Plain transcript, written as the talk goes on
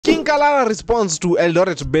Kalala responds to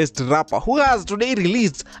Eldoret-based rapper who has today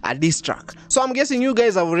released a diss track. So I'm guessing you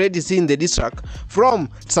guys have already seen the diss track from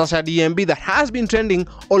Sasha DMB that has been trending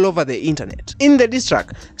all over the internet. In the diss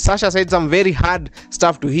track, Sasha said some very hard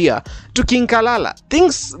stuff to hear to King Kalala,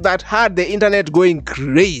 things that had the internet going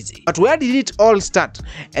crazy. But where did it all start?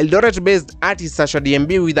 Eldoret-based artist Sasha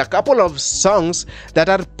DMB, with a couple of songs that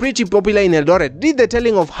are pretty popular in Eldoret, did the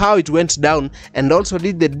telling of how it went down and also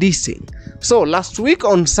did the dissing. So last week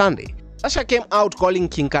on Sunday, Sasha came out calling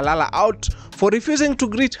King Kalala out for refusing to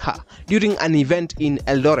greet her during an event in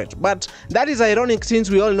Eldoret. But that is ironic since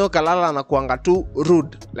we all know Kalala anakuanga too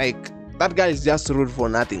rude. Like, that guy is just rude for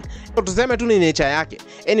nothing. So tuseme tu ni nature yake.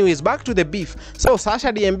 Anyways, back to the beef. So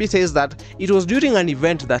Sasha DMB says that it was during an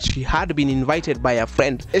event that she had been invited by a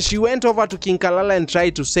friend. She went over to King Kalala and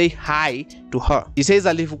tried to say hi to her. He says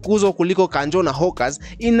alifukuzwa kuliko kanjo na hawkers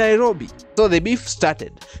in Nairobi. So the beef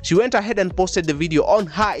started. She went ahead and posted the video on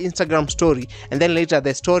her Instagram story, and then later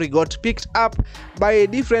the story got picked up by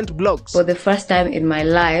different blogs. For the first time in my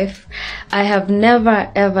life, I have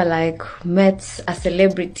never ever like met a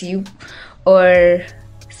celebrity or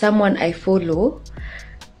someone I follow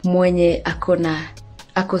mwenye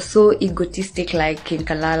ako so egotistic like King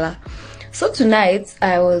Kalala. So tonight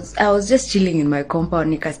I was just chilling in my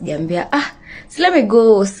compound, nikajiambia so let me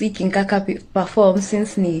go see King Kaka perform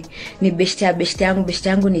since ni beshte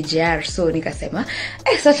yangu ni JR. So nikasema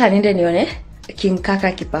sasa niende nione King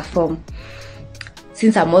Kaka ki perform.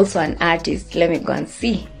 Since I'm also an artist, let me go and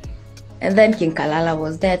see. And then King Kalala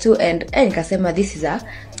was there too, and nikasema this is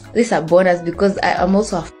a bonus because I am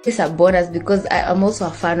also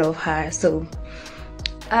a fan of her. So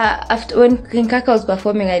after when King Kaka was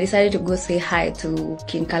performing, I decided to go say hi to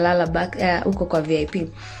King Kalala back uko kwa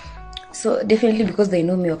VIP. So definitely because they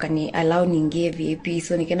know me wakani allow ningie VIP,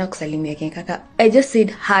 so nikaenda kusalimia King Kaka. I just said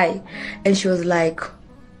hi and she was like,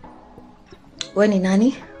 "Wewe ni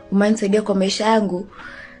nani? Umenisaidia kwa maisha yangu?"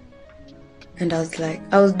 And I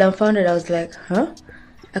was dumbfounded. I was like, "Huh?"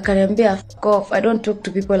 Akaniambia, "Fuck off. I don't talk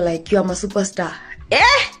to people like you. I'm a superstar."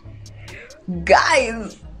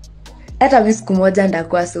 Guys, hata mimi siku moja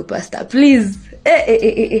ndakuwa superstar, please.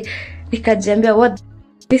 Nikajiambia, what?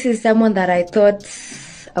 This is someone that I thought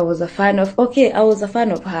I was a fan of. Okay, I was a fan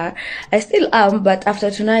of her. I still am, but after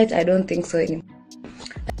tonight, I don't think so anymore.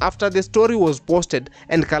 After the story was posted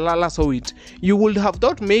and Kalala saw it, you would have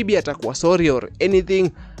thought maybe atakuwa sorry or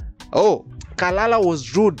anything. Oh, Kalala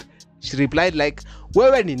was rude. She replied like,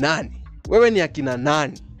 "Wewe ni nani? Wewe ni akina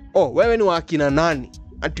nani? Oh, wewe ni wa akina nani?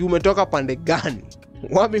 Ati umetoka pande gani?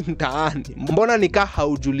 Wapi mtaani? Mbona nika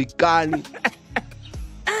haujulikani?"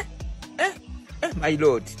 My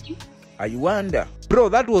lord, I wonder. Bro,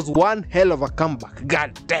 that was one hell of a comeback.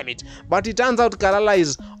 God damn it. But it turns out Kalala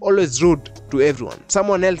is always rude to everyone.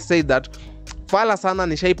 Someone else said that fala sana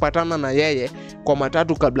nishaipatana na yeye kwa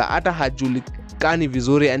matatu kabla hata hajulikani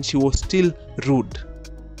vizuri, and she was still rude.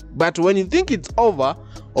 But when you think it's over,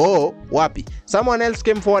 oh, wapi. Someone else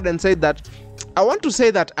came forward and said that, "I want to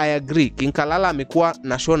say that I agree. King Kalala amekuwa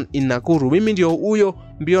na show in Nakuru. Mimi ndio huyo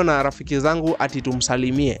mbio na rafiki zangu ati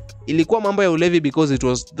tumsalimie. Ilikuwa mambo ya ulevi because it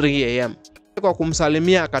was 3 AM. Kwa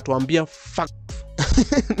kumsalimia akatuambia fuck."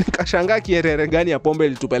 Nikashangaa kierere gani ya pombe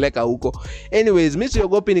ilitupeleka huko. Anyways, mimi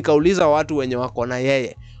siogopi, nikauliza watu wenye wako na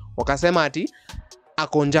yeye. Wakasema ati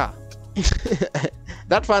akonja.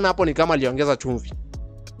 That fan hapo ni kama aliongeza chumvi.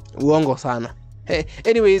 Uongo sana. Hey,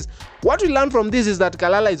 anyways, what we learn from this is that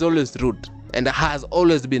Kalala is always rude and has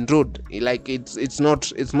always been rude. Like it's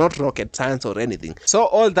not rocket science or anything. So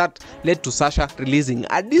all that led to Sasha releasing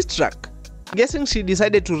a diss track. Guessing she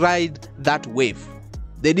decided to ride that wave.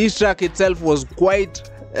 The diss track itself was quite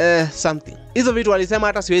something. Hizo vitu walisema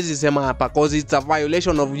hata siwezi sema hapa because it's a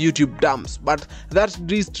violation of YouTube terms. But that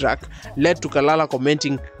diss track led to Kalala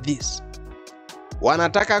commenting this: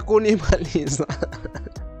 "Wanataka kunimaliza."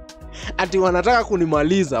 Ati wanataka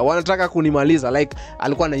kunimaliza like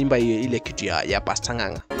alikuwa anaimba ile kitu ya Pastor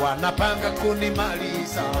Nganga. Wanapanga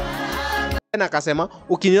kunimaliza. Tena akasema,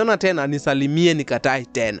 "Ukiniona tena nisalimie nikatai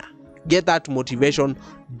tena. Get that motivation,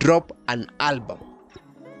 drop an album."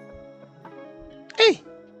 Hey,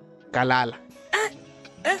 Kalala.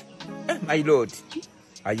 My lord,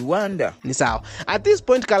 I wonder. Ni sawa. At this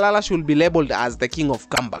point, Kalala should be labeled as the king of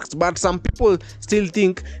comebacks, but some people still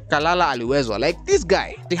think Kalala aliwezwa. Like this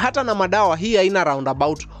guy, hata na madawa hii haina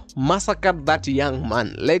roundabout massacred that young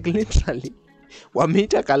man. Like literally,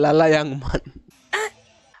 wameita Kalala young man.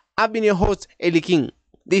 I've been your host, Eli King.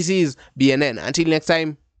 This is BNN. Until next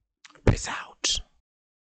time, peace out.